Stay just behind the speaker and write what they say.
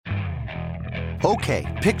Okay,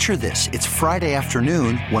 picture this. It's Friday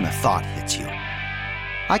afternoon when a thought hits you.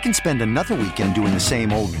 I can spend another weekend doing the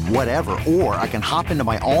same old whatever, or I can hop into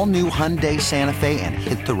my all-new Hyundai Santa Fe and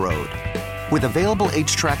hit the road. With available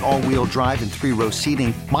H-Track all-wheel drive and 3-row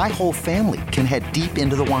seating, my whole family can head deep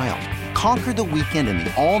into the wild. Conquer the weekend in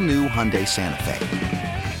the all-new Hyundai Santa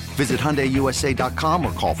Fe. Visit HyundaiUSA.com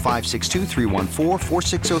or call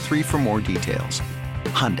 562-314-4603 for more details.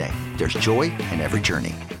 Hyundai, there's joy in every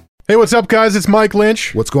journey. Hey, what's up, guys? It's Mike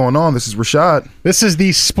Lynch. What's going on? This is Rashad. This is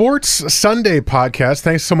the Sports Sunday podcast.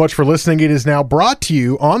 Thanks so much for listening. It is now brought to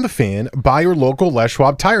you on The Fan by your local Les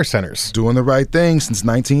Schwab Tire Centers. Doing the right thing since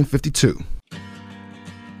 1952.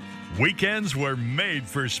 Weekends were made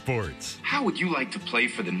for sports. How would you like to play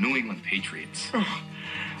for the New England Patriots? Oh,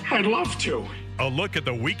 I'd love to. A look at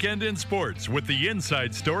the weekend in sports with the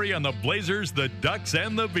inside story on the Blazers, the Ducks,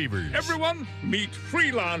 and the Beavers. Everyone, meet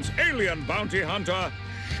freelance alien bounty hunter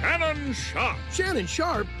Shannon Sharpe. Shannon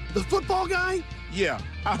Sharpe? The football guy? Yeah,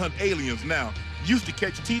 I hunt aliens now. Used to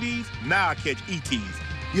catch TDs, now I catch ETs.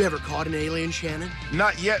 You ever caught an alien, Shannon?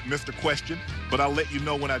 Not yet, Mr. Question, but I'll let you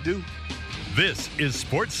know when I do. This is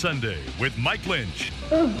Sports Sunday with Mike Lynch.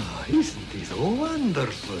 Oh, isn't this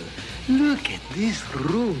wonderful? Look at this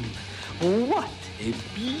room. What a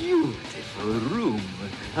beautiful room.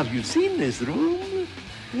 Have you seen this room?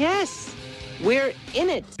 Yes, we're in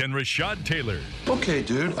it. And Rashad Taylor. Okay,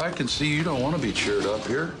 dude, I can see you don't want to be cheered up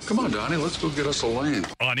here. Come on, Donnie, let's go get us a lane.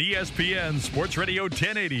 On ESPN Sports Radio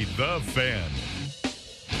 1080, The Fan.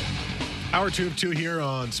 Hour 2 of 2 here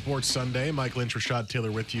on Sports Sunday. Mike Lynch, Rashad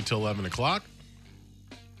Taylor with you till 11 o'clock.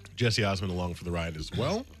 Jesse Osmond along for the ride as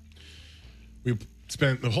well. We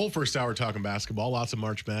spent the whole first hour talking basketball, lots of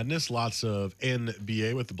March Madness, lots of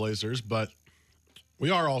NBA with the Blazers, but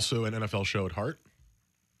we are also an NFL show at heart.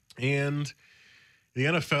 And the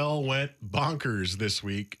NFL went bonkers this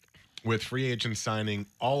week with free agents signing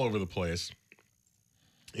all over the place.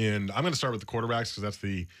 And I'm going to start with the quarterbacks because that's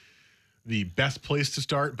the best place to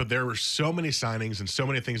start, but there were so many signings and so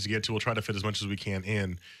many things to get to. We'll try to fit as much as we can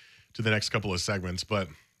in to the next couple of segments, but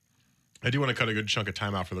I do want to cut a good chunk of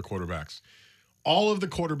time out for the quarterbacks. All of the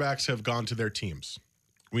quarterbacks have gone to their teams.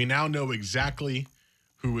 We now know exactly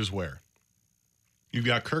who is where. You've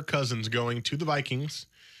got Kirk Cousins going to the Vikings,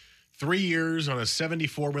 3 years on a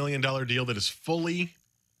 $74 million deal that is fully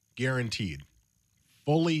guaranteed.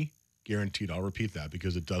 Fully guaranteed. I'll repeat that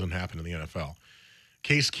because it doesn't happen in the NFL.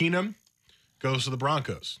 Case Keenum goes to the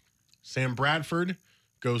Broncos. Sam Bradford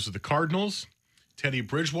goes to the Cardinals. Teddy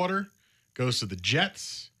Bridgewater goes to the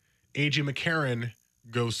Jets. A.J. McCarron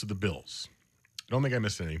goes to the Bills. I don't think I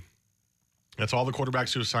missed any. That's all the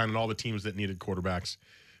quarterbacks who have signed and all the teams that needed quarterbacks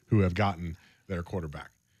who have gotten their quarterback.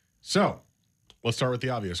 So let's start with the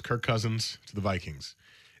obvious. Kirk Cousins to the Vikings.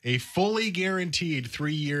 A fully guaranteed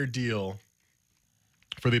 3-year deal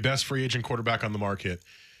for the best free agent quarterback on the market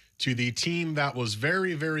to the team that was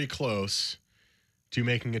very, very close to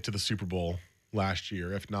making it to the Super Bowl last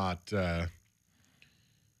year, if not,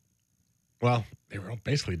 well, they were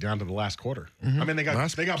basically down to the last quarter. Mm-hmm. I mean, they got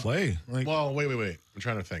play. Well, wait. I'm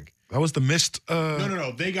trying to think. That was the missed.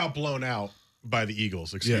 No. They got blown out by the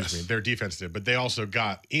Eagles. Excuse me. Their defense did, but they also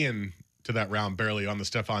got in to that round barely on the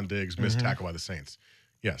Stephon Diggs missed tackle by the Saints.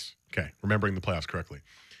 Yes. Okay. Remembering the playoffs correctly.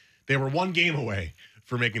 They were one game away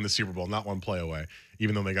for making the Super Bowl, not one play away,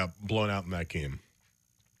 even though they got blown out in that game.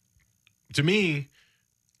 To me,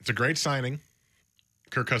 it's a great signing.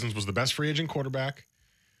 Kirk Cousins was the best free agent quarterback.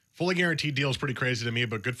 Fully guaranteed deal is pretty crazy to me,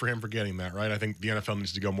 but good for him for getting that, right? I think the NFL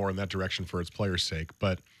needs to go more in that direction for its players' sake.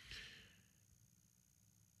 But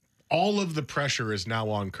all of the pressure is now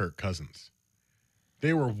on Kirk Cousins.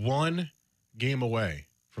 They were one game away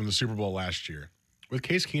from the Super Bowl last year with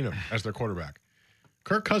Case Keenum as their quarterback.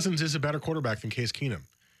 Kirk Cousins is a better quarterback than Case Keenum.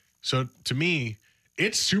 So to me,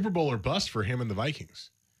 it's Super Bowl or bust for him and the Vikings.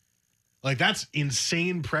 Like, that's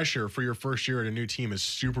insane pressure for your first year at a new team is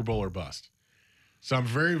Super Bowl or bust. So I'm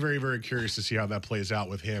very, very, very curious to see how that plays out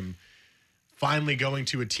with him finally going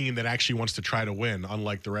to a team that actually wants to try to win,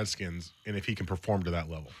 unlike the Redskins, and if he can perform to that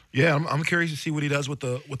level. Yeah, I'm curious to see what he does with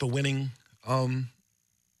the winning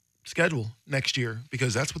schedule next year,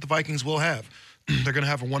 because that's what the Vikings will have. They're going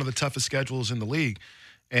to have one of the toughest schedules in the league,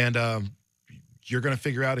 and you're going to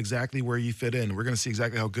figure out exactly where you fit in. We're going to see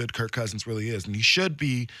exactly how good Kirk Cousins really is, and he should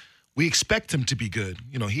be. We expect him to be good.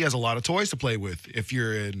 You know, he has a lot of toys to play with if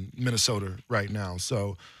you're in Minnesota right now.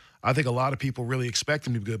 So I think a lot of people really expect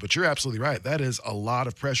him to be good, but you're absolutely right. That is a lot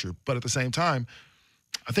of pressure. But at the same time,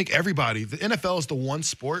 I think the NFL is the one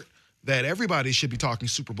sport that everybody should be talking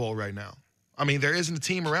Super Bowl right now. I mean, there isn't a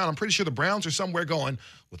team around. I'm pretty sure the Browns are somewhere going,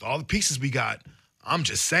 with all the pieces we got, I'm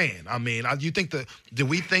just saying. I mean, did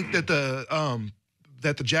we think that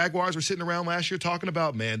the Jaguars were sitting around last year talking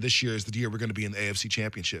about, man, this year is the year we're going to be in the AFC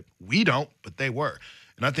Championship? We don't, but they were.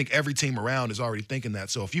 And I think every team around is already thinking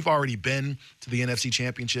that. So if you've already been to the NFC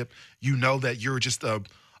Championship, you know that you're just a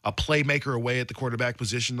playmaker away at the quarterback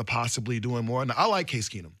position to possibly doing more. And I like Case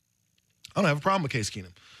Keenum. I don't have a problem with Case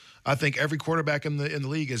Keenum. I think every quarterback in the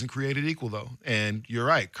league isn't created equal, though. And you're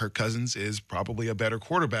right, Kirk Cousins is probably a better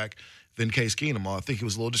quarterback than Case Keenum. I think he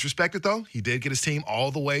was a little disrespected, though. He did get his team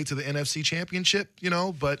all the way to the NFC Championship,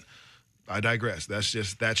 but I digress. That's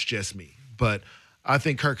just me. But I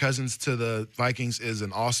think Kirk Cousins to the Vikings is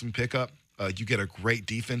an awesome pickup. You get a great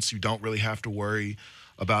defense. You don't really have to worry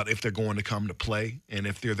about if they're going to come to play and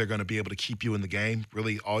if they're going to be able to keep you in the game.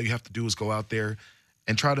 Really, all you have to do is go out there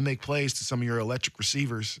and try to make plays to some of your electric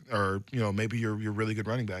receivers or, maybe your really good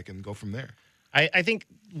running back and go from there. I think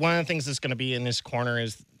one of the things that's going to be in this corner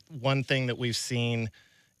is one thing that we've seen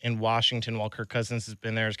in Washington while Kirk Cousins has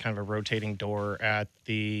been there is kind of a rotating door at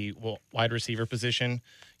the wide receiver position,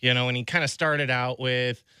 and he kind of started out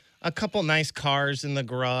with a couple nice cars in the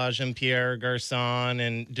garage and Pierre Garçon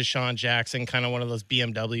and Deshaun Jackson, kind of one of those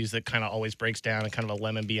BMWs that kind of always breaks down and kind of a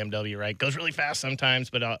lemon BMW, right? Goes really fast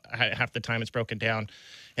sometimes, but half the time it's broken down.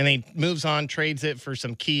 And he moves on, trades it for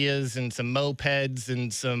some Kias and some mopeds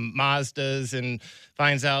and some Mazdas and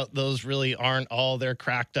finds out those really aren't all they're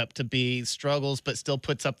cracked up to be. Struggles, but still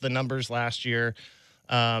puts up the numbers last year.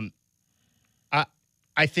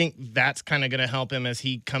 I think that's kind of going to help him as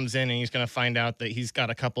he comes in and he's going to find out that he's got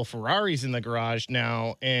a couple Ferraris in the garage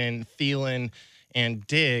now and Thielen and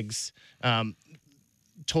Diggs,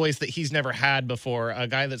 toys that he's never had before. A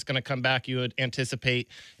guy that's going to come back, you would anticipate,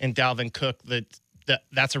 in Dalvin Cook,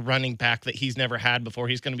 that's a running back that he's never had before.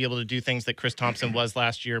 He's going to be able to do things that Chris Thompson was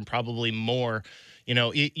last year and probably more.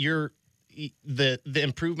 The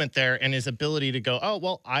improvement there and his ability to go, oh,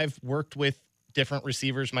 well, I've worked with different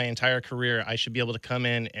receivers my entire career. I should be able to come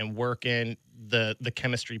in and work in the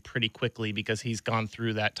chemistry pretty quickly because he's gone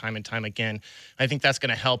through that time and time again. I think that's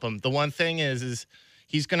going to help him. The one thing is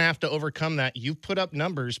he's going to have to overcome that. You've put up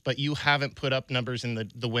numbers, but you haven't put up numbers in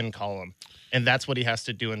the win column. And that's what he has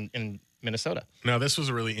to do in Minnesota. Now, this was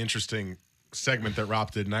a really interesting segment that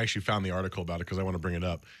Rob did, and I actually found the article about it because I want to bring it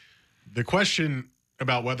up. The question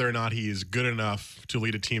about whether or not he is good enough to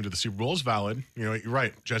lead a team to the Super Bowl is valid. You're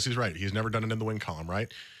right. Jesse's right. He's never done it in the win column,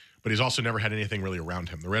 right? But he's also never had anything really around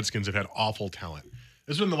him. The Redskins have had awful talent.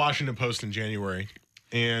 This was in the Washington Post in January,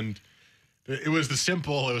 and it was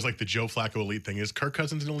like the Joe Flacco elite thing. Is Kirk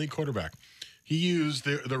Cousins an elite quarterback? He used,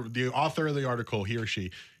 the author of the article, he or she,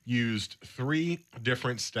 used 3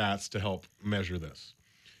 different stats to help measure this.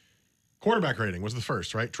 Quarterback rating was the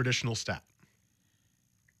first, right? Traditional stat.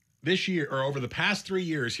 This year, or over the past 3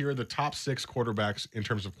 years, here are the top 6 quarterbacks in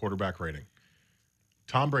terms of quarterback rating.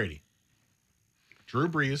 Tom Brady, Drew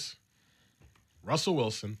Brees, Russell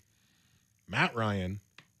Wilson, Matt Ryan,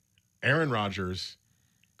 Aaron Rodgers,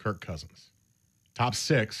 Kirk Cousins. Top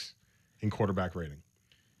 6 in quarterback rating.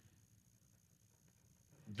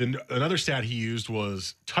 Another stat he used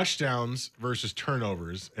was touchdowns versus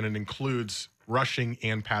turnovers, and it includes rushing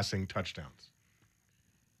and passing touchdowns.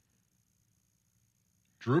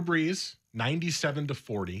 Drew Brees,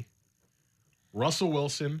 97-40. Russell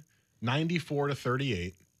Wilson,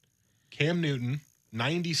 94-38. Cam Newton,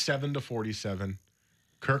 97-47.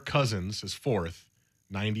 Kirk Cousins is 4th,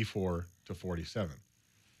 94-47.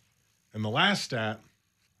 And the last stat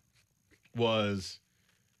has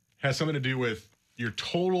something to do with your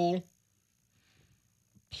total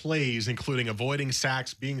plays, including avoiding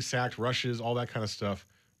sacks, being sacked, rushes, all that kind of stuff,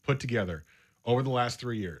 put together over the last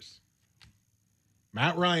 3 years.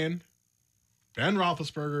 Matt Ryan, Ben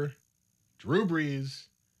Roethlisberger, Drew Brees,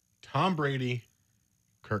 Tom Brady,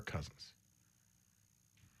 Kirk Cousins.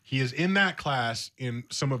 He is in that class in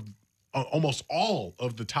almost all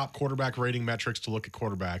of the top quarterback rating metrics to look at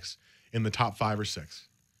quarterbacks in the top 5 or 6.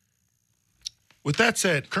 With that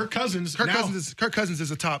said, Kirk Cousins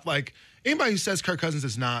is a top, like, anybody who says Kirk Cousins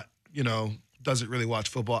is not, doesn't really watch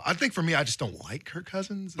football. I think for me, I just don't like Kirk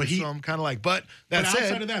Cousins. So I'm kind of like, but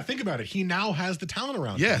outside of that, think about it. He now has the talent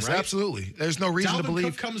around him. Yes, right? Absolutely. There's no reason to believe. Dalvin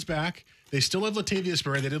Cook comes back. They still have Latavius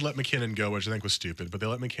Murray. They did let McKinnon go, which I think was stupid, but they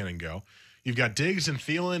let McKinnon go. You've got Diggs and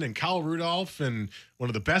Thielen and Kyle Rudolph and one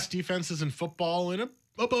of the best defenses in football and an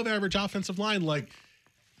above-average offensive line. Like,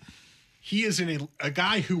 he is a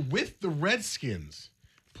guy who, with the Redskins,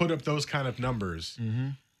 put up those kind of numbers. Mm-hmm.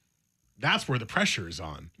 That's where the pressure is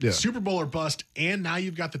on. Yeah. Super Bowl or bust, and now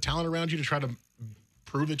you've got the talent around you to try to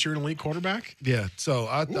prove that you're an elite quarterback. Yeah, so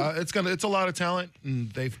it's a lot of talent,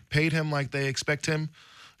 and they've paid him like they expect him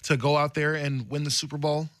to go out there and win the Super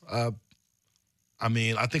Bowl. I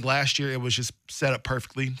mean, I think last year it was just set up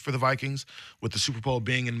perfectly for the Vikings with the Super Bowl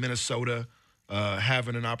being in Minnesota,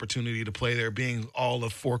 having an opportunity to play there, being all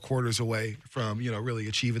of 4 quarters away from, really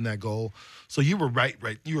achieving that goal. So you were right.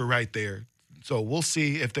 You were right there. So we'll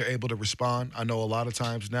see if they're able to respond. I know a lot of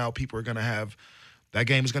times now people are going to have that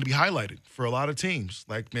game is going to be highlighted for a lot of teams.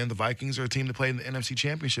 Like, man, the Vikings are a team that played in the NFC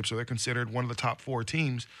Championship, so they're considered one of the top 4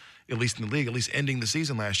 teams, at least in the league, at least ending the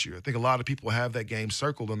season last year. I think a lot of people have that game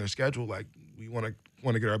circled on their schedule, like we want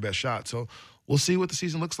to get our best shot. So we'll see what the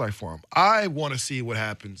season looks like for them. I want to see what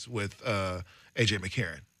happens with A.J.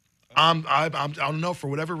 McCarron. I don't know, for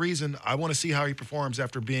whatever reason, I want to see how he performs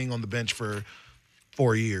after being on the bench for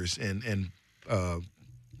 4 years and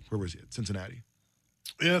where was he at? Cincinnati.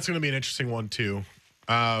 Yeah, that's going to be an interesting one, too.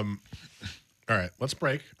 All right, let's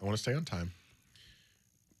break. I want to stay on time.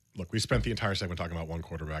 Look, we spent the entire segment talking about one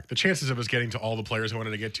quarterback. The chances of us getting to all the players I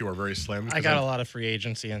wanted to get to are very slim. I got a lot of free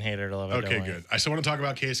agency and hater to love it. Okay, good. I still want to talk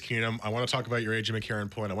about Case Keenum. I want to talk about your A.J.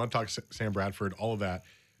 McCarron point. I want to talk Sam Bradford, all of that.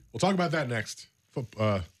 We'll talk about that next.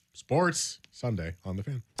 Sports Sunday on The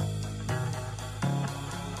Fan.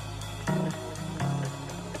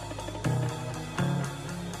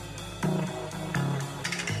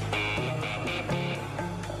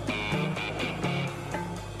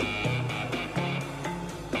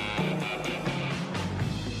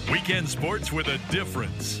 Weekend sports with a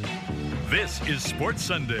difference. This is Sports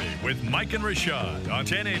Sunday with Mike and Rashad on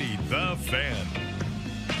 1080 The Fan.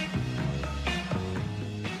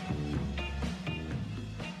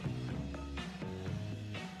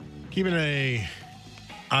 Keeping an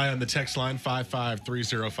eye on the text line,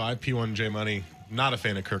 55305, P1J Money. Not a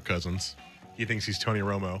fan of Kirk Cousins. He thinks he's Tony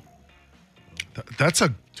Romo. That's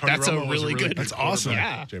a really good. That's awesome.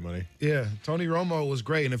 Yeah. J Money. Yeah, Tony Romo was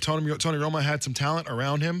great, and if Tony Romo had some talent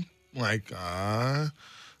around him,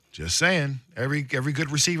 just saying, every good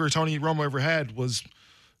receiver Tony Romo ever had was,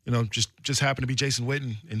 just happened to be Jason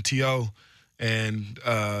Witten and T.O. and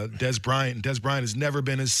Des Bryant. Des Bryant has never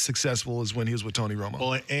been as successful as when he was with Tony Romo.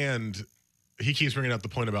 Well, and he keeps bringing up the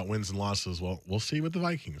point about wins and losses. Well, we'll see with the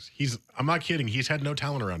Vikings. I'm not kidding. He's had no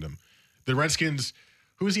talent around him. The Redskins,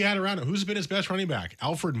 who's he had around him? Who's been his best running back?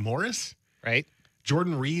 Alfred Morris? Right.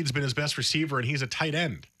 Jordan Reed's been his best receiver, and he's a tight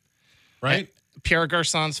end. Right? Pierre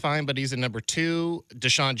Garçon's fine, but he's a number 2.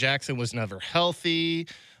 Deshaun Jackson was never healthy.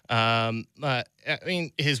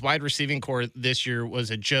 His wide receiving core this year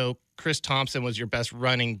was a joke. Chris Thompson was your best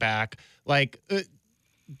running back.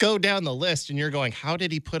 Go down the list, and you're going, how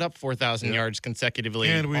did he put up 4,000 yards consecutively?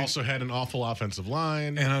 And we also had an awful offensive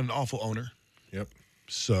line. And an awful owner. Yep.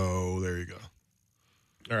 So there you go.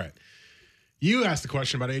 All right. You asked the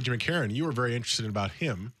question about A.J. McCarron. You were very interested about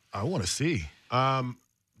him. I want to see.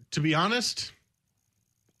 To be honest,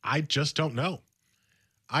 I just don't know.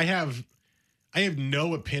 I have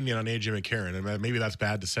no opinion on A.J. McCarron, and maybe that's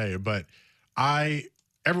bad to say, but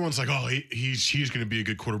everyone's like, oh, he's going to be a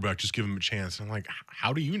good quarterback. Just give him a chance. And I'm like,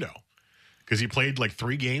 how do you know? Because he played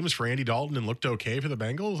 3 games for Andy Dalton and looked okay for the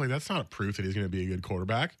Bengals. That's not a proof that he's going to be a good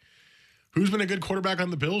quarterback. Who's been a good quarterback on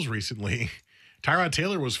the Bills recently? Tyrod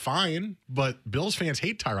Taylor was fine, but Bills fans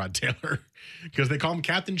hate Tyrod Taylor because they call him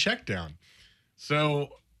Captain Checkdown. So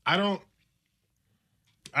I don't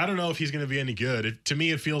know if he's going to be any good. To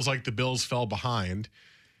me, it feels like the Bills fell behind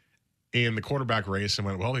in the quarterback race and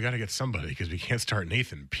went, well, we got to get somebody because we can't start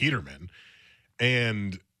Nathan Peterman.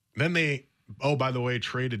 And then they, by the way,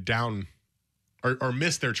 traded down or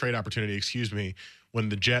missed their trade opportunity, when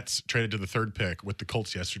the Jets traded to the 3rd pick with the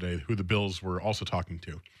Colts yesterday, who the Bills were also talking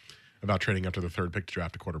to about trading up to the 3rd pick to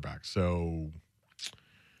draft a quarterback. So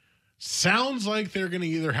sounds like they're going to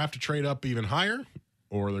either have to trade up even higher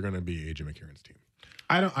or they're going to be A.J. McCarron's team.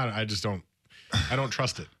 I don't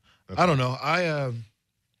trust it. I don't know. I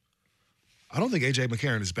don't think A.J.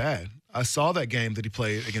 McCarron is bad. I saw that game that he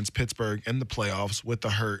played against Pittsburgh in the playoffs with the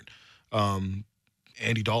hurt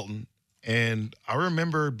Andy Dalton. And I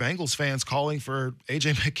remember Bengals fans calling for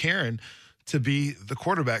A.J. McCarron to be the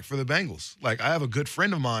quarterback for the Bengals. I have a good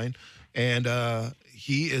friend of mine, and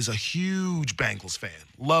he is a huge Bengals fan.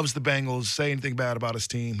 Loves the Bengals. Say anything bad about his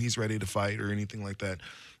team, he's ready to fight or anything like that.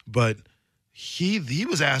 But he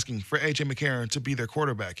was asking for A.J. McCarron to be their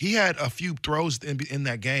quarterback. He had a few throws in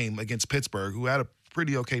that game against Pittsburgh, who had a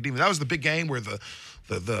pretty okay defense. That was the big game where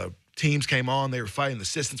the teams came on. They were fighting. The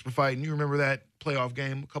assistants were fighting. You remember that playoff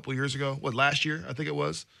game a couple of years ago? Last year? I think it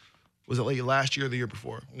was. Was it late last year or the year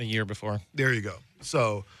before? The year before. There you go.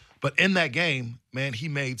 So, but in that game, man, he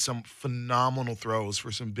made some phenomenal throws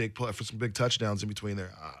for some big touchdowns in between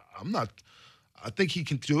there. I think he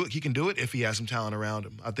can do it. He can do it if he has some talent around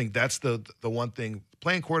him. I think that's the one thing.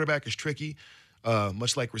 Playing quarterback is tricky.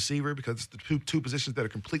 much like receiver, because it's the two positions that are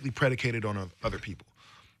completely predicated on other people.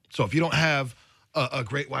 So if you don't have a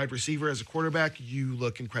great wide receiver as a quarterback, you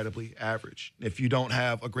look incredibly average. If you don't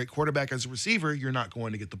have a great quarterback as a receiver, you're not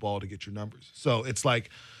going to get the ball to get your numbers. So it's like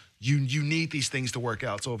you need these things to work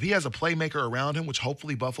out. So if he has a playmaker around him, which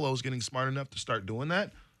hopefully Buffalo is getting smart enough to start doing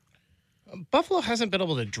that. Buffalo hasn't been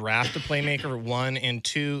able to draft a playmaker, 1, and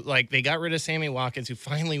 2. Like, they got rid of Sammy Watkins, who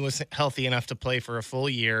finally was healthy enough to play for a full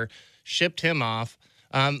year, shipped him off.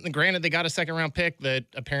 Granted, they got a second-round pick that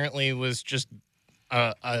apparently was just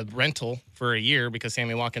a rental for a year because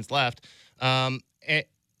Sammy Watkins left. And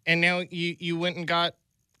now you went and got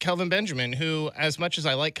Kelvin Benjamin, who, as much as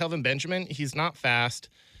I like Kelvin Benjamin, he's not fast.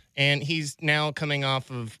 And he's now coming off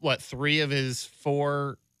of, 3 of his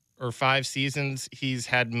 4 or 5 seasons, he's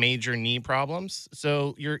had major knee problems.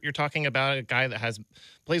 So you're talking about a guy that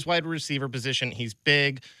plays wide receiver position. He's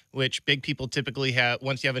big, which big people typically have.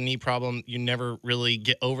 Once you have a knee problem, you never really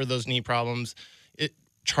get over those knee problems.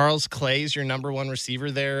 Charles Clay is your number 1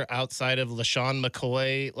 receiver there outside of LaShawn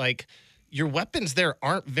McCoy. Like, your weapons there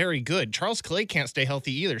aren't very good. Charles Clay can't stay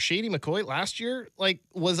healthy either. Shady McCoy last year,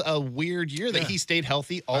 was a weird year that he stayed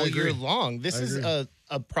healthy all year long. This is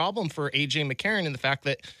a problem for A.J. McCarron in the fact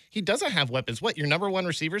that he doesn't have weapons. Your number 1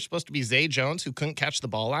 receiver is supposed to be Zay Jones, who couldn't catch the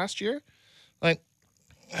ball last year?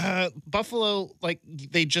 Buffalo,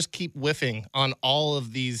 they just keep whiffing on all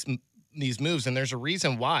of these moves, and there's a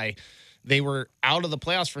reason why. They were out of the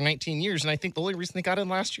playoffs for 19 years, and I think the only reason they got in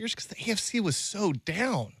last year is because the AFC was so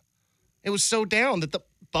down. It was so down that the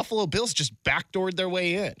Buffalo Bills just backdoored their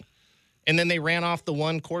way in. And then they ran off the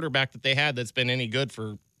one quarterback that they had that's been any good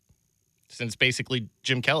since basically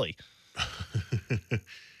Jim Kelly.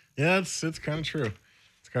 Yeah, it's kind of true.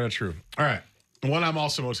 It's kind of true. All right. One I'm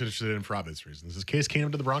also most interested in for obvious reasons is Case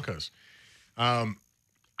Keenum to the Broncos. I'm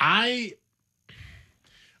not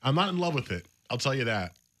in love with it. I'll tell you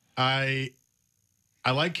that. I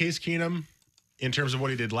like Case Keenum in terms of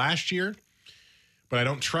what he did last year, but I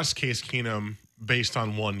don't trust Case Keenum based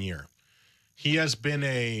on 1 year. He has been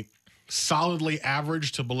a solidly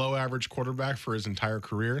average to below average quarterback for his entire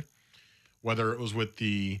career, whether it was with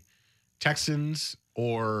the Texans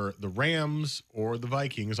or the Rams or the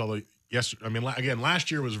Vikings, although, yes, I mean, again,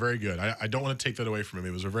 last year was very good. I don't want to take that away from him.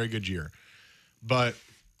 It was a very good year. But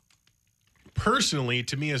personally,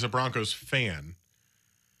 to me as a Broncos fan,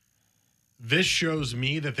 this shows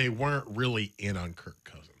me that they weren't really in on Kirk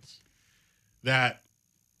Cousins. That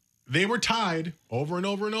they were tied over and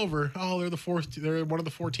over and over. Oh, they're one of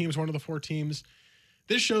the 4 teams.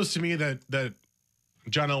 This shows to me that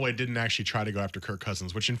John Elway didn't actually try to go after Kirk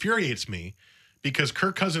Cousins, which infuriates me because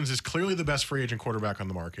Kirk Cousins is clearly the best free agent quarterback on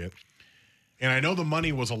the market. And I know the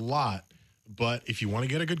money was a lot, but if you want to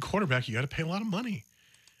get a good quarterback, you got to pay a lot of money.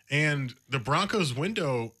 And the Broncos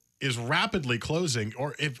window is rapidly closing,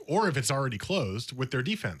 or if it's already closed, with their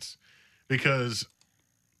defense, because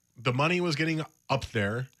the money was getting up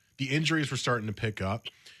there, the injuries were starting to pick up,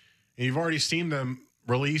 and you've already seen them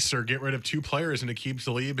release or get rid of 2 players in Aqib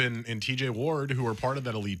Talib and T.J. Ward, who are part of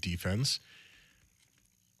that elite defense.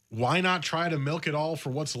 Why not try to milk it all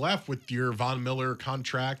for what's left with your Von Miller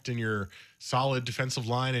contract and your solid defensive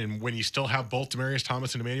line, and when you still have both Demaryius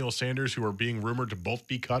Thomas and Emmanuel Sanders, who are being rumored to both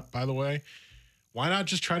be cut, by the way? Why not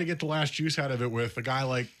just try to get the last juice out of it with a guy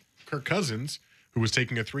like Kirk Cousins, who was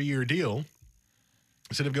taking a 3-year deal,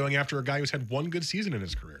 instead of going after a guy who's had 1 good season in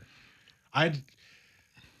his career?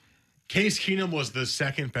 Case Keenum was the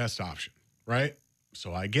second best option, right?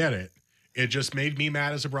 So I get it. It just made me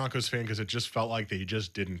mad as a Broncos fan because it just felt like they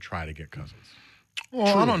just didn't try to get Cousins.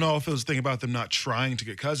 Well, I don't know if it was a thing about them not trying to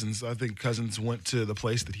get Cousins. I think Cousins went to the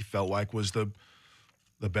place that he felt like was the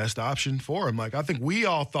best option for him. Like, I think we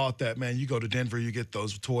all thought that, man, you go to Denver, you get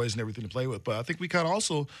those toys and everything to play with. But I think we kind of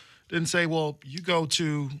also didn't say, well, you go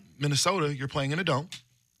to Minnesota, you're playing in a dome.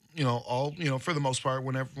 For the most part,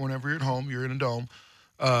 whenever you're at home, you're in a dome.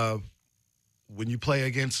 When you play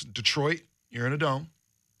against Detroit, you're in a dome.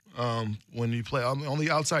 When you play,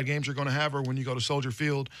 only outside games you're going to have are when you go to Soldier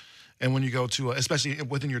Field and when you go to, especially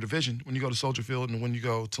within your division, when you go to Soldier Field and when you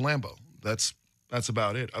go to Lambeau. That's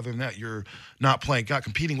about it. Other than that, you're not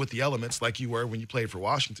competing with the elements like you were when you played for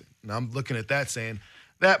Washington. And I'm looking at that saying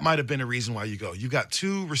that might have been a reason why you go. You got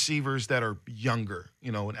 2 receivers that are younger,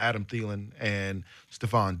 and Adam Thielen and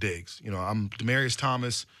Stephon Diggs. I'm Demaryius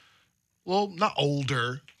Thomas. Well, not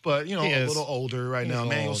older, but, a little older right now.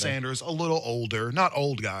 Emmanuel Sanders, a little older. Not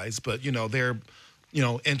old guys, but, they're,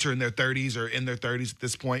 entering their 30s or in their 30s at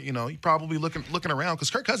this point. You're probably looking around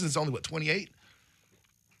because Kirk Cousins is only, 28?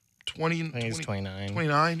 20? I think he's 29.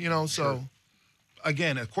 29, so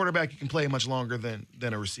again, a quarterback you can play much longer than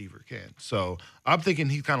a receiver can. So I'm thinking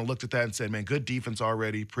he kind of looked at that and said, man, good defense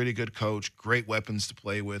already, pretty good coach, great weapons to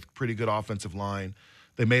play with, pretty good offensive line.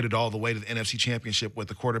 They made it all the way to the NFC Championship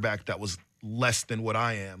with a quarterback that was less than what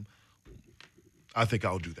I am. I think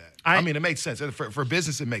I'll do that. I mean, it makes sense. For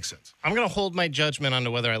business, it makes sense. I'm going to hold my judgment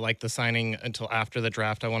on whether I like the signing until after the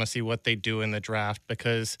draft. I want to see what they do in the draft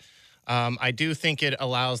because I do think it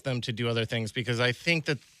allows them to do other things because I think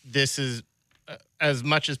that this is, as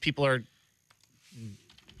much as people are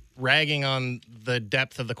ragging on the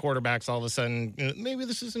depth of the quarterbacks all of a sudden, maybe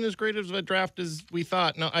this isn't as great of a draft as we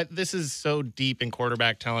thought. No, this is so deep in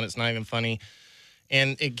quarterback talent, it's not even funny.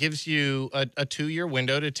 And it gives you a 2-year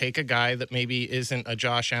window to take a guy that maybe isn't a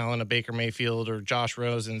Josh Allen, a Baker Mayfield, or Josh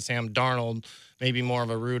Rosen, Sam Darnold, maybe more of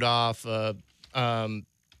a Rudolph, a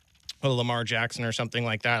Lamar Jackson or something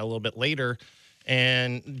like that a little bit later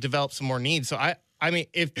and develop some more needs. So, I mean,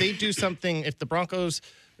 if they do something, if the Broncos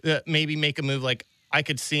maybe make a move, like I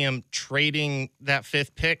could see them trading that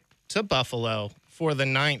 5th pick to Buffalo for the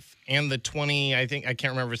 9th and the 20, I can't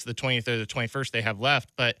remember if it's the 20th or the 21st they have left,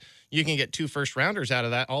 but you can get 2 first-rounders out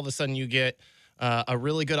of that. All of a sudden you get a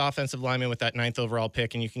really good offensive lineman with that 9th overall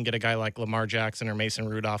pick, and you can get a guy like Lamar Jackson or Mason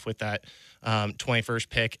Rudolph with that 21st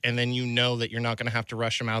pick, and then you know that you're not going to have to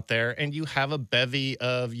rush him out there, and you have a bevy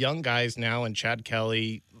of young guys now and Chad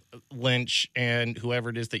Kelly, Lynch, and whoever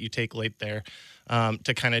it is that you take late there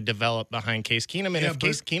to kind of develop behind Case Keenum. And if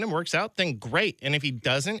Case Keenum works out, then great. And if he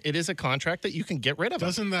doesn't, it is a contract that you can get rid of.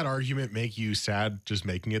 Doesn't that argument make you sad just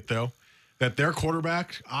making it, though? That their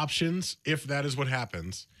quarterback options, if that is what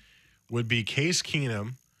happens, would be Case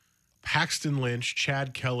Keenum, Paxton Lynch,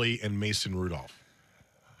 Chad Kelly, and Mason Rudolph.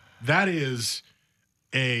 That is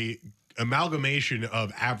a amalgamation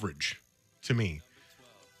of average to me.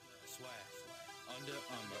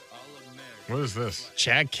 What is this?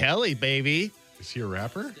 Chad Kelly, baby. Is he a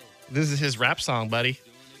rapper? This is his rap song, buddy.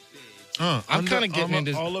 I'm kind of getting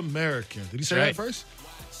into All-American. Did he say that first?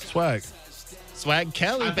 Swag. Swag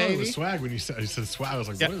Kelly, I baby. thought it was swag when you said swag. I was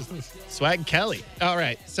like, what is this? Swag Kelly. All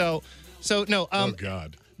right. So no. Oh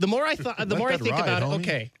God. The more I thought, the more I think about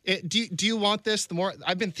homie. it. Okay. Do you want this? The more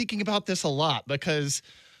I've been thinking about this a lot because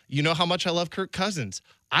you know how much I love Kirk Cousins.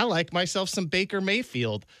 I like myself some Baker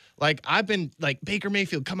Mayfield. Like, I've been like, Baker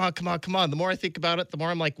Mayfield, come on. The more I think about it, the more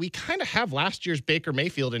I'm like, we kind of have last year's Baker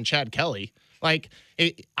Mayfield and Chad Kelly. Like,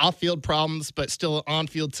 off-field problems, but still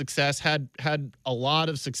on-field success. Had a lot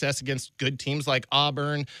of success against good teams like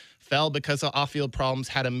Auburn. Fell because of off-field problems.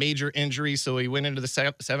 Had a major injury, so he went into the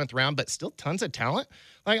 7th round, but still tons of talent.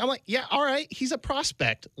 Like, I'm like, yeah, all right, he's a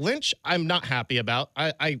prospect. Lynch, I'm not happy about.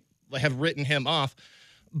 I have written him off.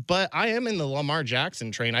 But I am in the Lamar Jackson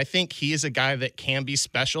train. I think he is a guy that can be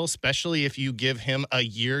special, especially if you give him a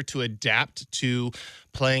year to adapt to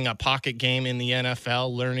playing a pocket game in the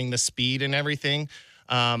NFL, learning the speed and everything.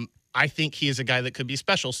 I think he is a guy that could be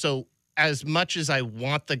special. So as much as I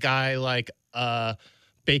want the guy like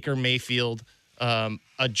Baker Mayfield, a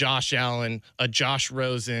Josh Allen, a Josh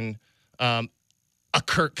Rosen, a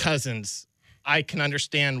Kirk Cousins, I can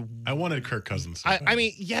understand. I wanted Kirk Cousins. I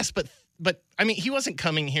mean, yes, but I mean, he wasn't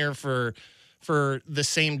coming here for the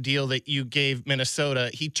same deal that you gave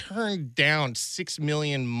Minnesota. He turned down $6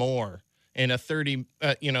 million more in a $30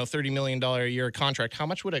 million a year contract. How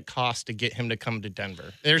much would it cost to get him to come to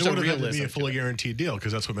Denver? There's a realism. It would be a fully guaranteed deal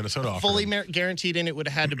because that's what Minnesota offered. Fully guaranteed, and it would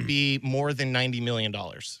have had to be more than $90 million.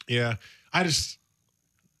 Yeah,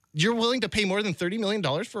 you're willing to pay more than $30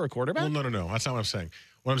 million for a quarterback? Well, no. That's not what I'm saying.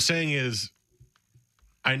 What I'm saying is,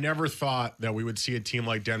 I never thought that we would see a team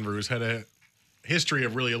like Denver, who's had a history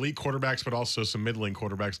of really elite quarterbacks, but also some middling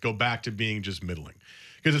quarterbacks, go back to being just middling.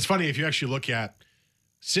 Because it's funny, if you actually look at,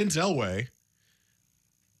 since Elway,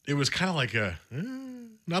 it was kind of like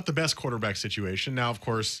not the best quarterback situation. Now, of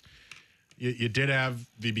course, you did have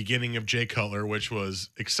the beginning of Jay Cutler, which was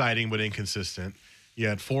exciting but inconsistent. You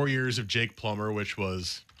had 4 years of Jake Plummer, which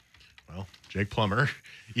was, well, Jake Plummer,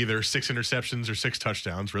 either 6 interceptions or 6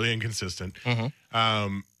 touchdowns, really inconsistent.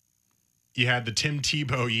 Mm-hmm. You had the Tim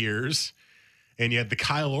Tebow years, and you had the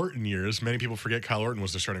Kyle Orton years. Many people forget Kyle Orton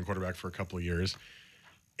was the starting quarterback for a couple of years.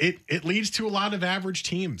 It leads to a lot of average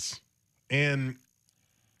teams. And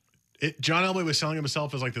John Elway was selling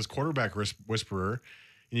himself as like this quarterback whisperer,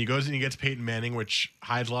 and he goes and he gets Peyton Manning, which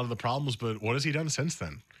hides a lot of the problems, but what has he done since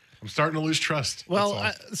then? I'm starting to lose trust.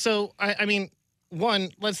 Well, I mean, one,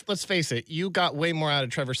 let's face it. You got way more out of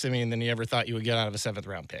Trevor Siemian than you ever thought you would get out of a 7th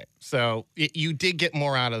round pick. So you did get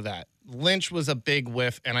more out of that. Lynch was a big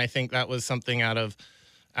whiff, and I think that was something out of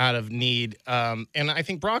need. And I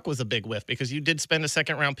think Brock was a big whiff because you did spend a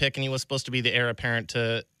 2nd round pick, and he was supposed to be the heir apparent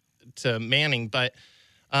to Manning. But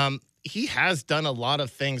He has done a lot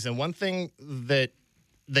of things, and one thing that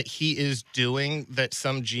he is doing that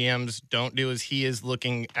some GMs don't do is he is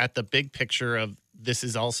looking at the big picture of this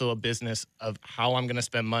is also a business of how I'm going to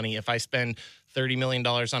spend money. If I spend $30 million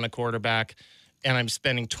on a quarterback and I'm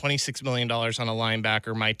spending $26 million on a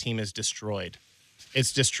linebacker, my team is destroyed.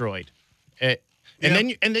 It's destroyed. And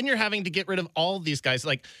then you're having to get rid of all of these guys.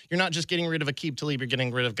 Like, you're not just getting rid of Aqib Talib, you're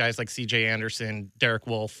getting rid of guys like CJ Anderson, Derek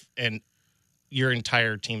Wolfe, and your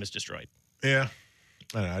entire team is destroyed. Yeah.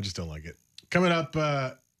 I don't know. I just don't like it. Coming up,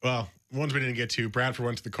 ones we didn't get to. Bradford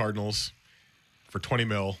went to the Cardinals for $20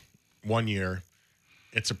 million, 1 year.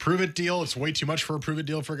 It's a prove-it deal. It's way too much for a prove-it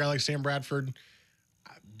deal for a guy like Sam Bradford.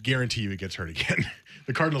 I guarantee you he gets hurt again.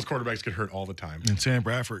 The Cardinals quarterbacks get hurt all the time. And Sam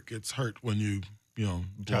Bradford gets hurt when you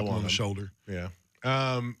tap him on the shoulder. Yeah.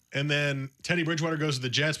 And then Teddy Bridgewater goes to the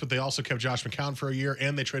Jets, but they also kept Josh McCown for a year,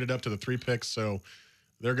 and they traded up to the 3 picks. So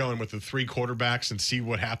they're going with the 3 quarterbacks and see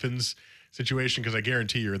what happens situation, because I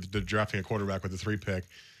guarantee you're drafting a quarterback with the 3 pick.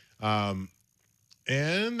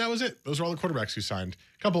 And that was it. Those are all the quarterbacks who signed.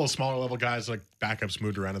 A couple of smaller level guys like backups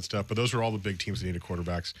moved around and stuff, but those were all the big teams that needed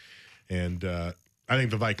quarterbacks. And I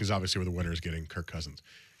think the Vikings obviously were the winners getting Kirk Cousins.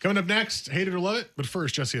 Coming up next, hate it or love it, but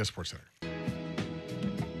first, Jesse S. Sports Center.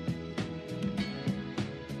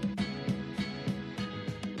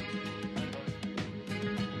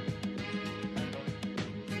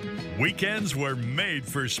 Weekends were made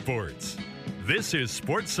for sports. This is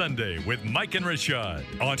Sports Sunday with Mike and Rashad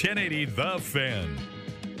on 1080 The Fan.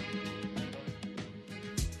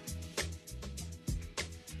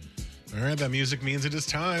 All right, that music means it is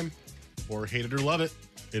time for Hate It or Love It.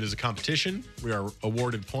 It is a competition. We are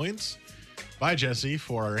awarded points by Jesse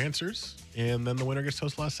for our answers, and then the winner gets to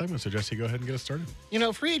host the last segment. So, Jesse, go ahead and get us started.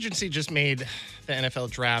 Free agency just made the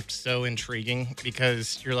NFL draft so intriguing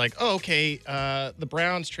because you're like, oh, okay, the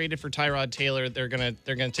Browns traded for Tyrod Taylor. They're gonna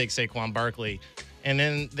take Saquon Barkley, and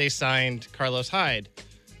then they signed Carlos Hyde,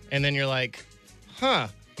 and then you're like,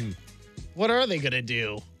 what are they gonna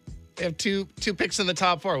do? They have two picks in the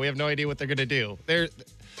top 4. We have no idea what they're gonna do.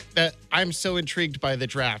 I'm so intrigued by the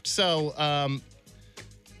draft. So,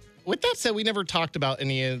 with that said, we never talked about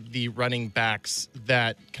any of the running backs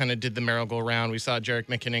that kind of did the merry-go-round. We saw Jerick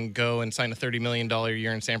McKinnon go and sign a $30 million a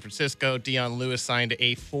year in San Francisco. Dion Lewis signed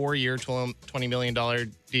a 4-year, $20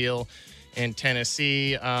 million deal in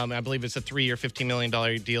Tennessee. I believe it's a 3-year, $15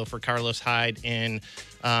 million deal for Carlos Hyde in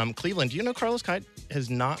Cleveland. Do you know Carlos Hyde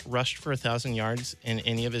has not rushed for 1,000 yards in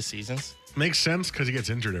any of his seasons? Makes sense because he gets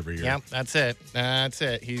injured every year. Yeah, that's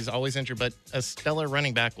it. He's always injured, but a stellar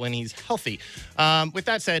running back when he's healthy. With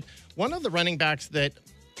that said, one of the running backs that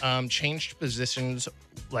changed positions,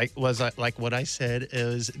 like what I said,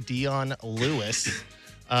 is Dion Lewis,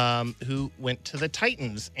 who went to the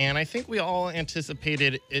Titans. And I think we all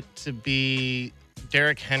anticipated it to be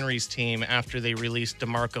Derrick Henry's team after they released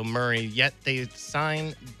DeMarco Murray, yet they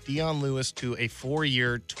signed Dion Lewis to a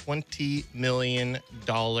 4-year, $20 million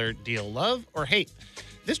deal. Love or hate?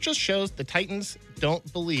 This just shows the Titans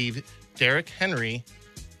don't believe Derrick Henry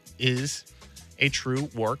is a true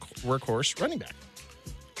workhorse running back.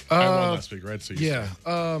 I won last week, right? So yeah.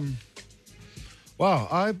 Wow.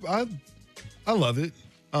 I love it.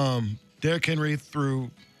 Derrick Henry,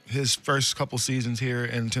 through his first couple seasons here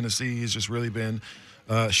in Tennessee, has just really been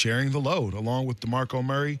sharing the load along with DeMarco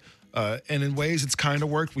Murray. And in ways it's kind of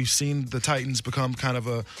worked. We've seen the Titans become kind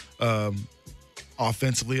of a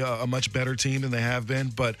offensively a much better team than they have been.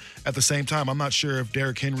 But at the same time, I'm not sure if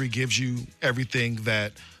Derrick Henry gives you everything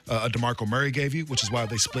that a DeMarco Murray gave you, which is why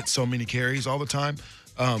they split so many carries all the time.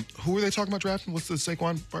 Who were they talking about drafting? What's the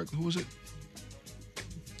Saquon? Who was it?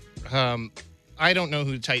 I don't know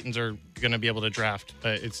who the Titans are going to be able to draft,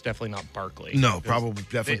 but it's definitely not Barkley. No,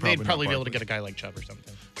 definitely they'd probably be able to get a guy like Chubb or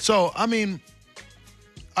something. So, I mean,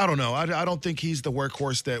 I don't know. I don't think he's the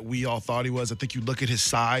workhorse that we all thought he was. I think you look at his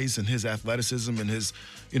size and his athleticism and his,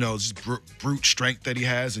 just brute strength that he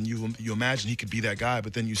has, and you imagine he could be that guy,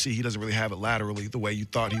 but then you see he doesn't really have it laterally the way you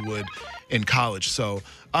thought he would in college. So,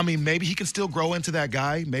 I mean, maybe he can still grow into that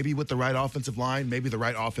guy. Maybe with the right offensive line, maybe the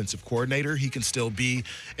right offensive coordinator, he can still be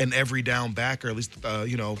an every down back, or at least,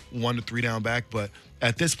 1 to 3 down back. But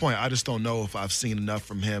at this point, I just don't know if I've seen enough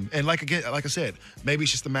from him. And like I said, maybe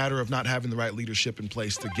it's just a matter of not having the right leadership in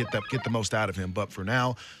place to get the most out of him. But for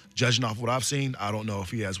now, judging off what I've seen, I don't know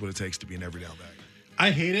if he has what it takes to be an every down back. I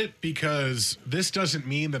hate it because this doesn't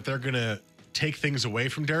mean that they're going to take things away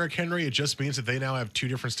from Derrick Henry. It just means that they now have 2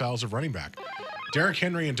 different styles of running back. Derrick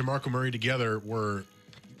Henry and DeMarco Murray together were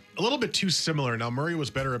a little bit too similar. Now, Murray was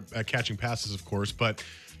better at catching passes, of course, but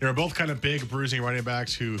they were both kind of big, bruising running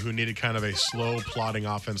backs who needed kind of a slow, plodding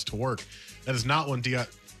offense to work. That is not what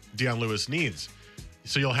Dion Lewis needs.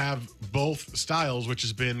 So you'll have both styles, which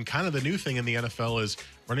has been kind of the new thing in the NFL is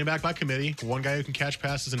running back by committee. One guy who can catch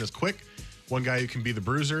passes and is quick. One guy who can be the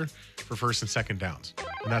bruiser for first and second downs.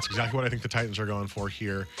 And that's exactly what I think the Titans are going for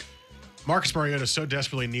here. Marcus Mariota so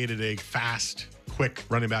desperately needed a fast, quick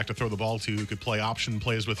running back to throw the ball to who could play option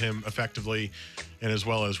plays with him effectively and as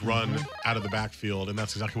well as run out of the backfield. And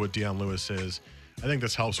that's exactly what Deion Lewis is. I think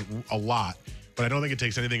this helps a lot, but I don't think it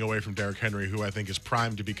takes anything away from Derrick Henry, who I think is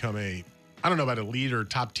primed to become I don't know about elite or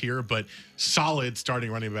top tier, but solid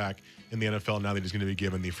starting running back in the NFL now that he's going to be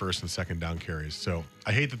given the first and second down carries. So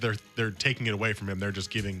I hate that they're taking it away from him. They're just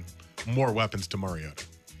giving more weapons to Mariota.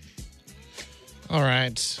 All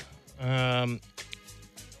right.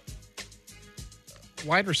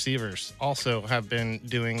 Wide receivers also have been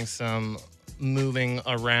doing some moving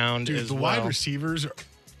around Dude, as the well. wide receivers,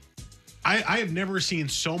 I have never seen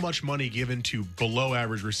so much money given to below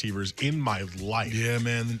average receivers in my life. Yeah,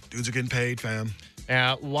 man. Dudes are getting paid, fam.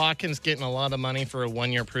 Yeah, Watkins getting a lot of money for a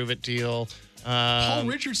 1-year prove-it deal. Paul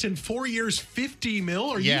Richardson, 4 years, $50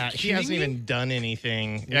 million? Are you kidding he hasn't me? even done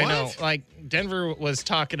anything. What? I know, like Denver was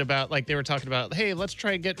talking about, they were talking about, hey, let's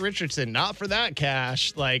try to get Richardson, not for that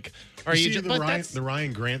cash. Like, are you see just the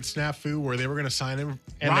Ryan Grant snafu where they were going to sign him?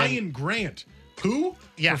 And Ryan Grant, who?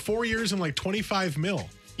 Yeah. For 4 years and like $25 million.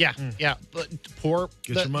 Yeah, yeah. But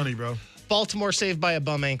Get your money, bro. Baltimore saved by a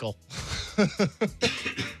bum ankle. So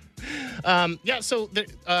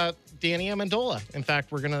Danny Amendola. In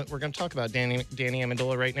fact, we're gonna talk about Danny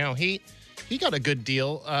Amendola right now. He got a good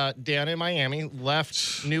deal down in Miami.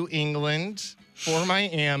 Left New England for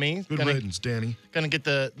Miami. Good riddance, Danny. Gonna get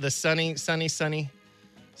the sunny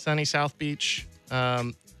South Beach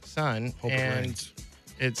sun, Hope it rains.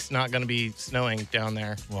 It's not going to be snowing down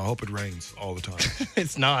there. Well, I hope it rains all the time.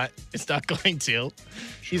 It's not. It's not going to.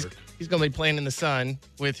 He's going to be playing in the sun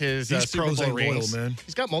with his Super pros Bowl ain't loyal, rings. man.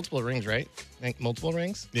 He's got multiple rings, right? I think multiple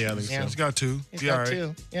rings. Yeah, I think so. He's got 2. He's got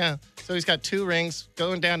 2. Yeah. So he's got 2 rings,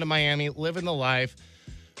 going down to Miami, living the life.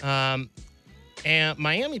 And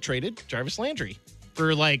Miami traded Jarvis Landry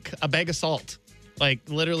for like a bag of salt. Like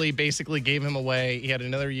literally basically gave him away. He had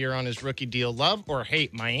another year on his rookie deal. Love or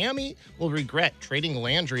hate, Miami will regret trading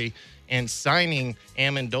Landry and signing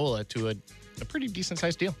Amendola to a pretty decent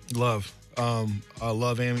sized deal. Love. I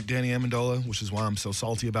love Danny Amendola, which is why I'm so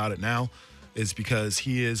salty about it now. Is because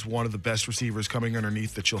he is one of the best receivers coming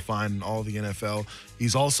underneath that you'll find in all the NFL.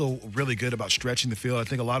 He's also really good about stretching the field. I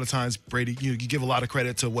think a lot of times, Brady, you give a lot of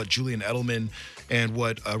credit to what Julian Edelman and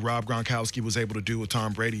what Rob Gronkowski was able to do with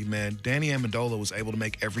Tom Brady. Man, Danny Amendola was able to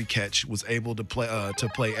make every catch, was able to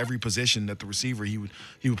play every position that the receiver. He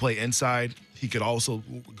would play inside. He could also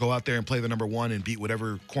go out there and play the number 1 and beat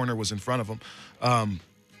whatever corner was in front of him.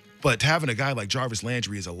 But having a guy like Jarvis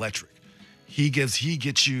Landry is electric. He can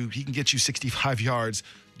get you 65 yards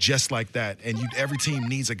just like that. And every team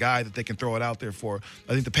needs a guy that they can throw it out there for.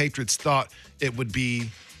 I think the Patriots thought it would be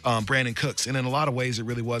Brandon Cooks. And in a lot of ways, it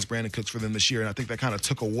really was Brandon Cooks for them this year. And I think that kind of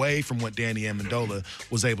took away from what Danny Amendola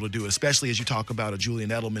was able to do, especially as you talk about a Julian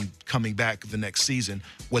Edelman coming back the next season,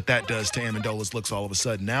 what that does to Amendola's looks all of a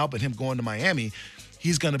sudden now. But him going to Miami,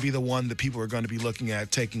 he's going to be the one that people are going to be looking at,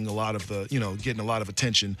 taking a lot of getting a lot of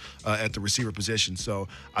attention at the receiver position. So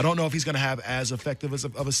I don't know if he's going to have as effective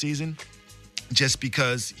of a season, just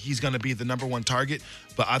because he's going to be the number 1 target.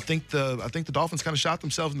 But I think the Dolphins kind of shot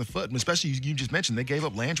themselves in the foot, and especially you just mentioned they gave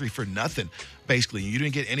up Landry for nothing. Basically, you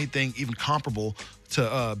didn't get anything even comparable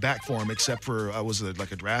to back for him, except for was it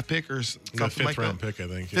like a draft pick or something like that? 5th round pick, I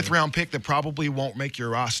think. 5th round pick that probably won't make your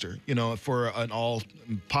roster, for an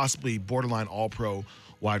possibly borderline all-pro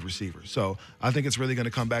wide receiver. So I think it's really going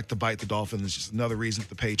to come back to bite the Dolphins. It's just another reason that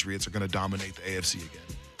the Patriots are going to dominate the AFC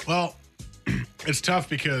again. Well, it's tough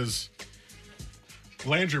because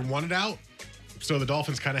Landry wanted out, so the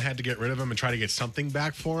Dolphins kind of had to get rid of him and try to get something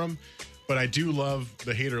back for him. But I do love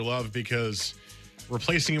the hater love because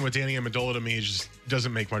replacing him with Danny Amendola to me just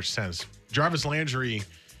doesn't make much sense. Jarvis Landry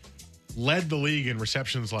led the league in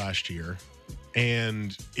receptions last year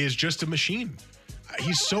and is just a machine.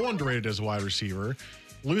 He's so underrated as a wide receiver.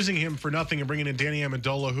 Losing him for nothing and bringing in Danny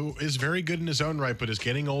Amendola, who is very good in his own right, but is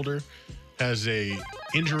getting older, has a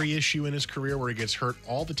injury issue in his career where he gets hurt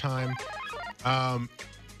all the time.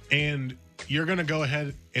 And you're going to go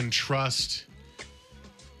ahead and trust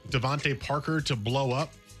Devontae Parker to blow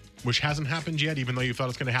up, which hasn't happened yet, even though you thought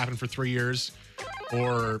it's going to happen for 3 years,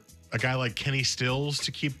 or a guy like Kenny Stills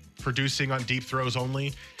to keep producing on deep throws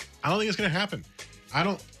only. I don't think it's going to happen. I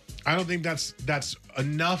don't think that's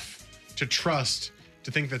enough to trust to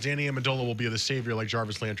think that Danny Amendola will be the savior like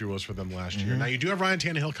Jarvis Landry was for them last year. Now, you do have Ryan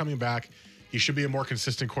Tannehill coming back. He should be a more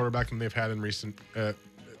consistent quarterback than they've had in recent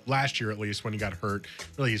last year at least when he got hurt.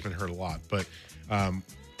 Really, he's been hurt a lot, but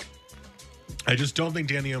I just don't think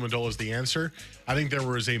Danny Amendola is the answer. I think there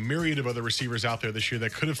was a myriad of other receivers out there this year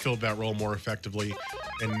that could have filled that role more effectively,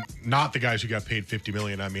 and not the guys who got paid $50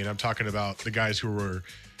 million. I mean, I'm talking about the guys who were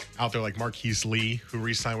out there like Marquise Lee, who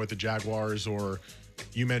re-signed with the Jaguars, or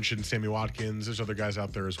you mentioned Sammy Watkins. There's other guys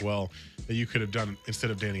out there as well that you could have done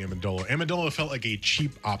instead of Danny Amendola. Amendola felt like a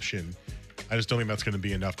cheap option. I just don't think that's going to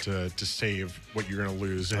be enough to save what you're going to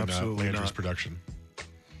lose in Landry's production.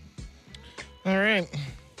 All right.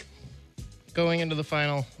 Going into the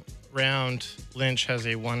final round, Lynch has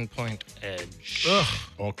a 1-point edge.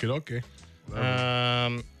 Okay.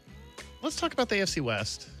 Let's talk about the AFC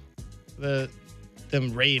West.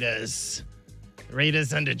 Them Raiders.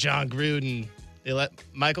 Raiders under John Gruden. They let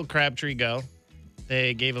Michael Crabtree go.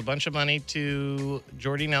 They gave a bunch of money to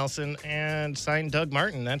Jordy Nelson and signed Doug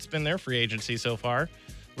Martin. That's been their free agency so far.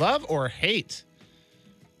 Love or hate,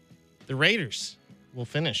 the Raiders will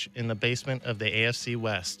finish in the basement of the AFC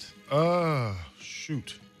West.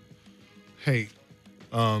 Shoot. Hey,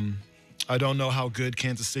 I don't know how good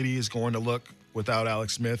Kansas City is going to look without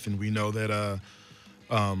Alex Smith, and we know that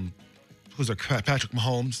Patrick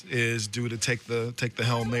Mahomes is due to take the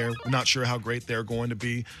helm there. We're not sure how great they're going to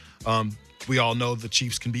be. We all know the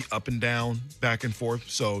Chiefs can be up and down, back and forth,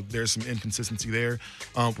 so there's some inconsistency there.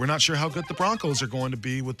 We're not sure how good the Broncos are going to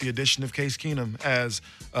be with the addition of Case Keenum as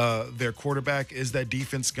their quarterback. Is that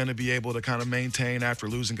defense going to be able to kind of maintain after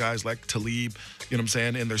losing guys like Talib, you know what I'm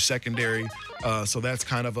saying, in their secondary? So that's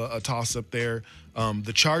kind of a toss-up there.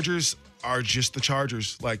 The Chargers are just the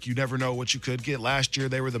Chargers. Like, you never know what you could get. Last year,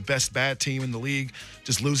 they were the best bad team in the league,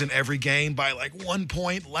 just losing every game by like 1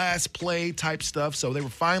 point, last play type stuff. So they were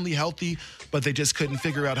finally healthy, but they just couldn't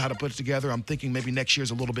figure out how to put it together. I'm thinking maybe next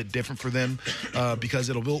year's a little bit different for them because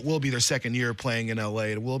it will be their second year playing in LA.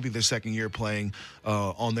 It will be their second year playing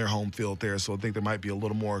on their home field there. So I think they might be a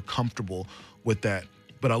little more comfortable with that.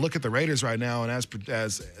 But I look at the Raiders right now, and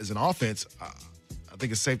as an offense, I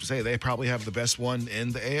think it's safe to say they probably have the best one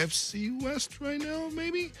in the AFC West right now,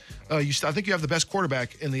 maybe. I think you have the best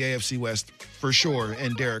quarterback in the AFC West for sure,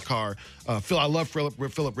 in Derek Carr. I love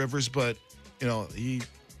Phillip Rivers, but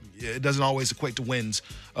it doesn't always equate to wins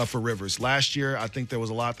for Rivers. Last year, I think there was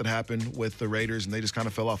a lot that happened with the Raiders, and they just kind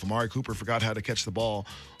of fell off. Amari Cooper forgot how to catch the ball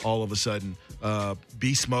all of a sudden.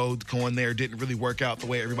 Beast mode going there didn't really work out the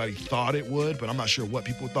way everybody thought it would, but I'm not sure what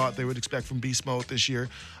people thought they would expect from beast mode this year.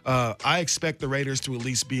 I expect the Raiders to at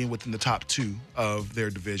least be within the top 2 of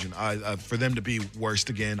their division. For them to be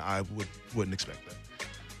worst again, I wouldn't expect that.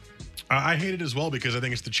 I hate it as well because I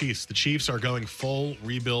think it's the Chiefs. The Chiefs are going full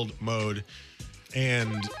rebuild mode.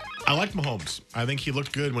 And I like Mahomes. I think he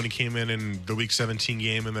looked good when he came in the Week 17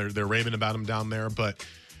 game, and they're raving about him down there. But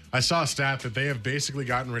I saw a stat that they have basically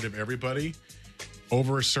gotten rid of everybody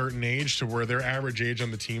over a certain age to where their average age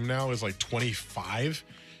on the team now is like 25,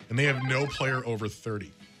 and they have no player over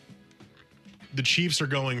 30. The Chiefs are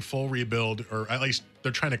going full rebuild, or at least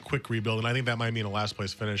they're trying to quick rebuild, and I think that might mean a last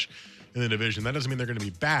place finish in the division. That doesn't mean they're going to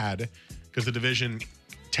be bad because the division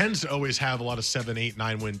tends to always have a lot of 7, 8,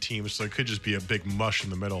 9-win teams, so it could just be a big mush in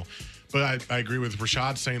the middle. But I agree with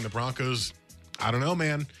Rashad saying the Broncos, I don't know,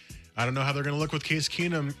 man. I don't know how they're going to look with Case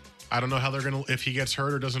Keenum. I don't know how they're going to, if he gets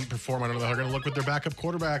hurt or doesn't perform, I don't know how they're going to look with their backup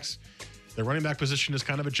quarterbacks. Their running back position is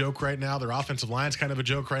kind of a joke right now. Their offensive line is kind of a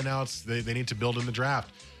joke right now. They need to build in the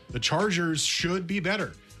draft. The Chargers should be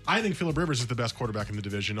better. I think Phillip Rivers is the best quarterback in the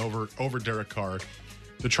division over Derek Carr.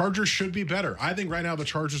 The Chargers should be better. I think right now the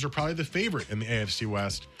Chargers are probably the favorite in the AFC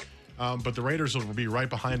West. But the Raiders will be right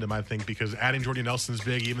behind them, I think, because adding Jordy Nelson's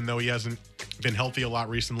big, even though he hasn't been healthy a lot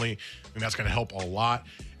recently, and that's going to help a lot.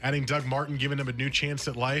 Adding Doug Martin, giving him a new chance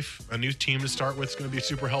at life, a new team to start with is going to be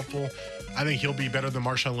super helpful. I think he'll be better than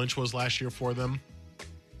Marshawn Lynch was last year for them.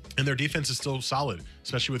 And their defense is still solid,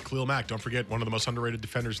 especially with Khalil Mack. Don't forget, one of the most underrated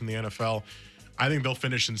defenders in the NFL. I think they'll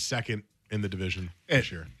finish in second in the division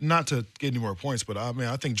this year. Not to get any more points, but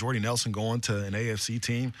I think Jordy Nelson going to an AFC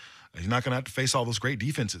team, he's not going to have to face all those great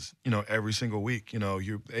defenses, every single week. Your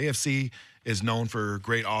AFC is known for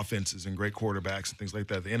great offenses and great quarterbacks and things like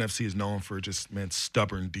that. The NFC is known for just,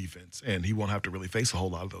 stubborn defense, and he won't have to really face a whole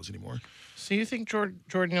lot of those anymore. So you think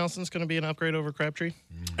Jordy Nelson's going to be an upgrade over Crabtree?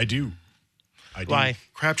 I do. Why?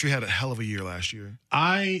 Crabtree had a hell of a year last year.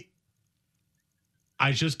 I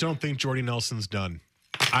just don't think Jordy Nelson's done.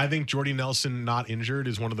 I think Jordy Nelson, not injured,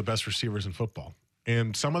 is one of the best receivers in football.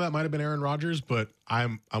 And some of that might have been Aaron Rodgers, but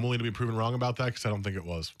I'm willing to be proven wrong about that because I don't think it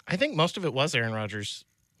was. I think most of it was Aaron Rodgers.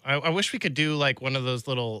 I wish we could do like one of those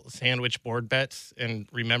little sandwich board bets and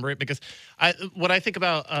remember it, because what I think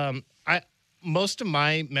about most of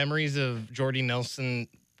my memories of Jordy Nelson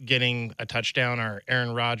getting a touchdown or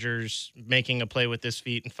Aaron Rodgers making a play with his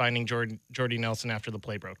feet and finding Jordy Nelson after the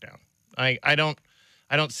play broke down. I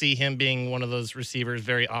don't see him being one of those receivers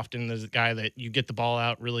very often. There's a guy that you get the ball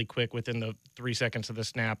out really quick within the 3 seconds of the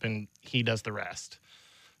snap and he does the rest.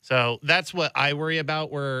 So that's what I worry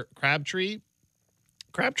about, where Crabtree's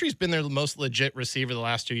been their most legit receiver the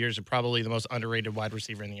last 2 years and probably the most underrated wide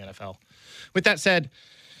receiver in the NFL. With that said,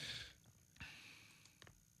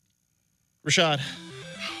 Rashad.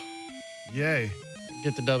 Yay.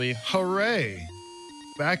 Get the W. Hooray.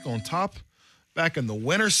 Back on top, back in the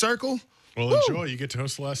winner's circle. Well, Woo! enjoy. You get to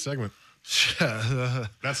host the last segment.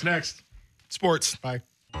 That's next. Sports. Bye.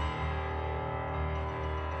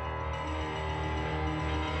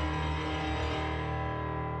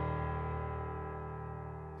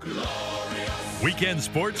 Weekend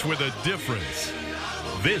sports with a difference.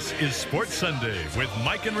 This is Sports Sunday with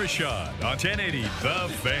Mike and Rashad on 1080 The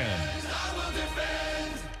Fan.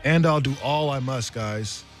 And I'll do all I must,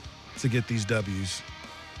 guys, to get these W's.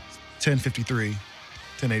 10:53,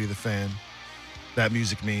 1080 The Fan. That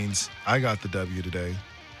music means I got the W today.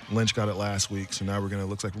 Lynch got it last week, so now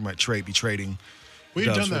looks like we might be trading. We've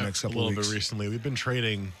dubs done for the that next a couple little weeks. bit recently. We've been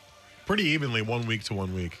trading pretty evenly 1 week to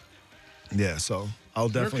 1 week. Yeah, so I'll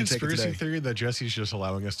definitely take it conspiracy today. theory that Jesse's just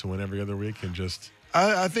allowing us to win every other week and just...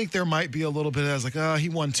 I think there might be a little bit as he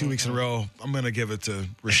won 2 weeks in a row. I'm going to give it to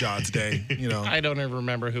Rashad today, you know. I don't ever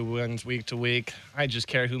remember who wins week to week. I just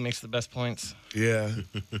care who makes the best points. Yeah.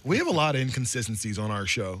 We have a lot of inconsistencies on our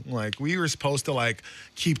show. Like, we were supposed to,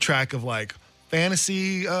 keep track of,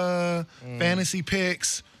 fantasy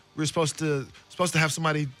picks. We were supposed to have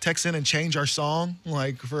somebody text in and change our song,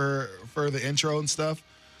 for the intro and stuff.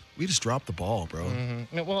 We just dropped the ball, bro.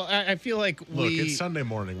 Mm-hmm. Well, I feel like Look, it's Sunday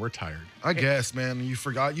morning. We're tired. I guess, man. You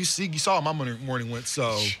forgot. You saw how my morning went,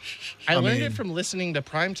 so. I learned it from listening to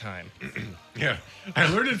Primetime. Yeah.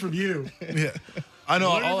 I learned it from you. Yeah. I know.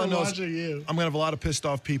 All I know is you. I'm going to have a lot of pissed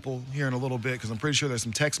off people here in a little bit because I'm pretty sure there's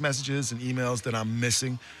some text messages and emails that I'm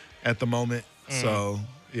missing at the moment. So,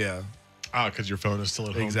 yeah. Oh, because your phone is still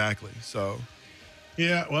at home. Exactly. So.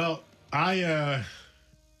 Yeah, well, I'm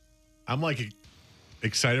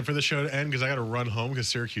excited for the show to end because I got to run home because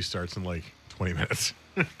Syracuse starts in 20 minutes.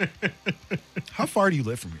 How far do you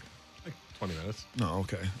live from here? 20 minutes. No,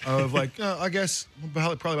 okay. I guess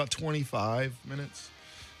probably about 25 minutes,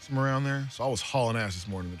 somewhere around there. So I was hauling ass this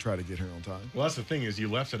morning to try to get here on time. Well, that's the thing is you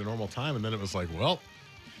left at a normal time and then it was well.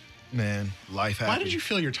 Man, life happened. Why did you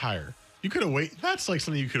feel your tire? You could have waited. That's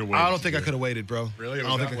something you could have waited. I don't think I could have waited, bro. Really? I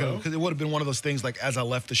don't think I could have. Because it would have been one of those things as I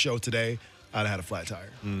left the show today, I'd have had a flat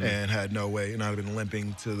tire and had no way, and I'd have been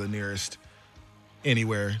limping to the nearest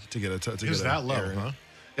anywhere to get a It was that low, errand. huh?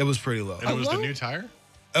 It was pretty low. And it was the new tire?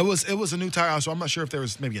 It was a new tire, so I'm not sure if there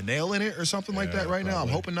was maybe a nail in it or something like that right now. I'm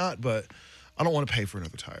hoping not, but I don't want to pay for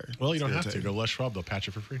another tire. Well, you don't have to. Go Les Schwab. They'll patch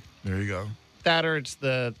it for free. There you go. That or it's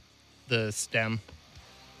the stem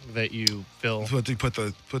that you fill. Put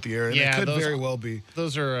the air in. Yeah, it could those very well be.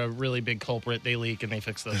 Those are a really big culprit. They leak and they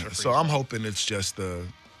fix those for free. So I'm hoping it's just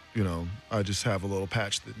I just have a little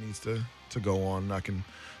patch that needs to go on and I can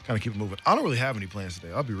kind of keep it moving. I don't really have any plans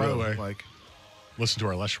today. I'll be real. By the way, listen to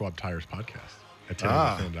our Les Schwab Tires podcast at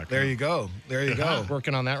there you go. There you go.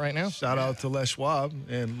 Working on that right now. Shout out to Les Schwab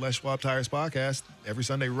and Les Schwab Tires podcast every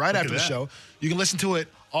Sunday right after the show. You can listen to it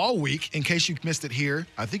all week in case you missed it here.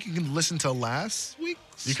 I think you can listen to last week.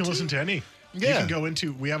 You can listen to any. Yeah. You can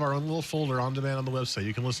go we have our own little folder on demand on the website.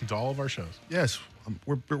 You can listen to all of our shows. Yes.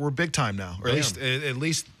 We're big time now, or at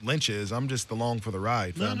least Lynch is. I'm just along for the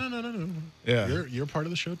ride. No. Yeah, you're part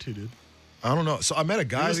of the show too, dude. I don't know. So I met a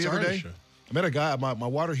guy the other of the day. show. I met a guy. My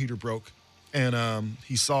water heater broke, and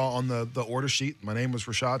he saw on the order sheet my name was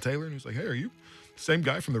Rashad Taylor, and he was like, "Hey, are you the same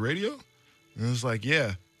guy from the radio?" And I was like,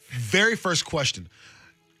 "Yeah." Very first question.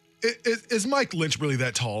 Is Mike Lynch really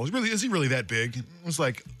that tall? Is he really that big? I was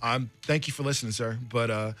like, thank you for listening, sir.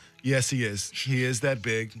 But yes, he is. He is that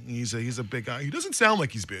big. He's a big guy. He doesn't sound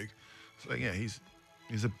like he's big. It's like, yeah, he's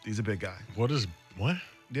a big guy. What?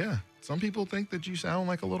 Yeah. Some people think that you sound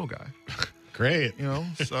like a little guy. Great.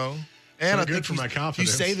 So and I good think for my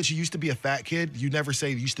confidence. You say that you used to be a fat kid. You never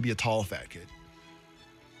say you used to be a tall fat kid.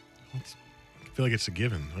 I feel like it's a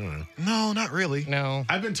given. I don't know. No, not really. No.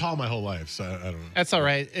 I've been tall my whole life, so I don't know. That's all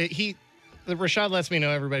right. Rashad lets me know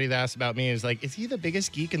everybody that asks about me is like, is he the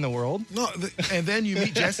biggest geek in the world? No, and then you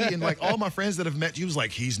meet Jesse, and all my friends that have met you was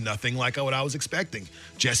like, he's nothing like what I was expecting.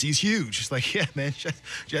 Jesse's huge. It's like, yeah, man,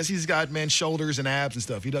 Jesse's got shoulders and abs and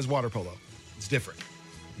stuff. He does water polo. It's different.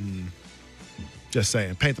 Just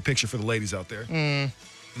saying. Paint the picture for the ladies out there.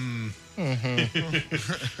 Mm-hmm.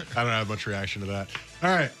 I don't have much reaction to that. All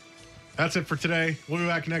right. That's it for today. We'll be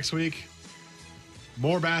back next week.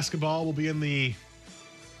 more basketball will be in the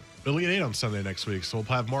Elite Eight on Sunday next week. So we'll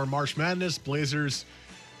have more March Madness. Blazers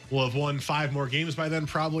will have won 5 more games by then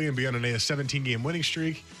probably and be on a 17-game winning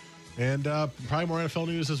streak. And probably more NFL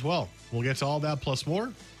news as well. We'll get to all that plus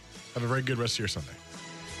more. Have a very good rest of your Sunday.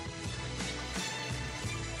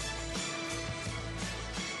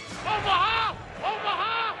 Omaha!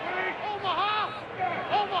 Omaha! Omaha!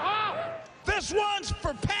 Omaha! This one's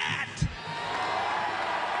for Pat!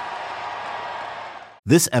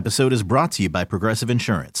 This episode is brought to you by Progressive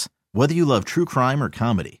Insurance. Whether you love true crime or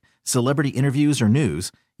comedy, celebrity interviews or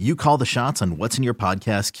news, you call the shots on what's in your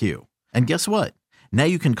podcast queue. And guess what? Now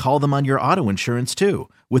you can call them on your auto insurance too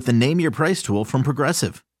with the Name Your Price tool from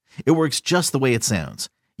Progressive. It works just the way it sounds.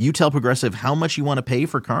 You tell Progressive how much you want to pay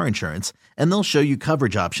for car insurance, and they'll show you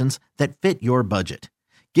coverage options that fit your budget.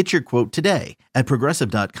 Get your quote today at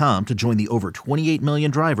Progressive.com to join the over 28 million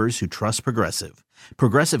drivers who trust Progressive.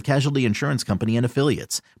 Progressive Casualty Insurance Company and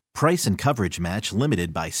Affiliates. Price and coverage match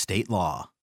limited by state law.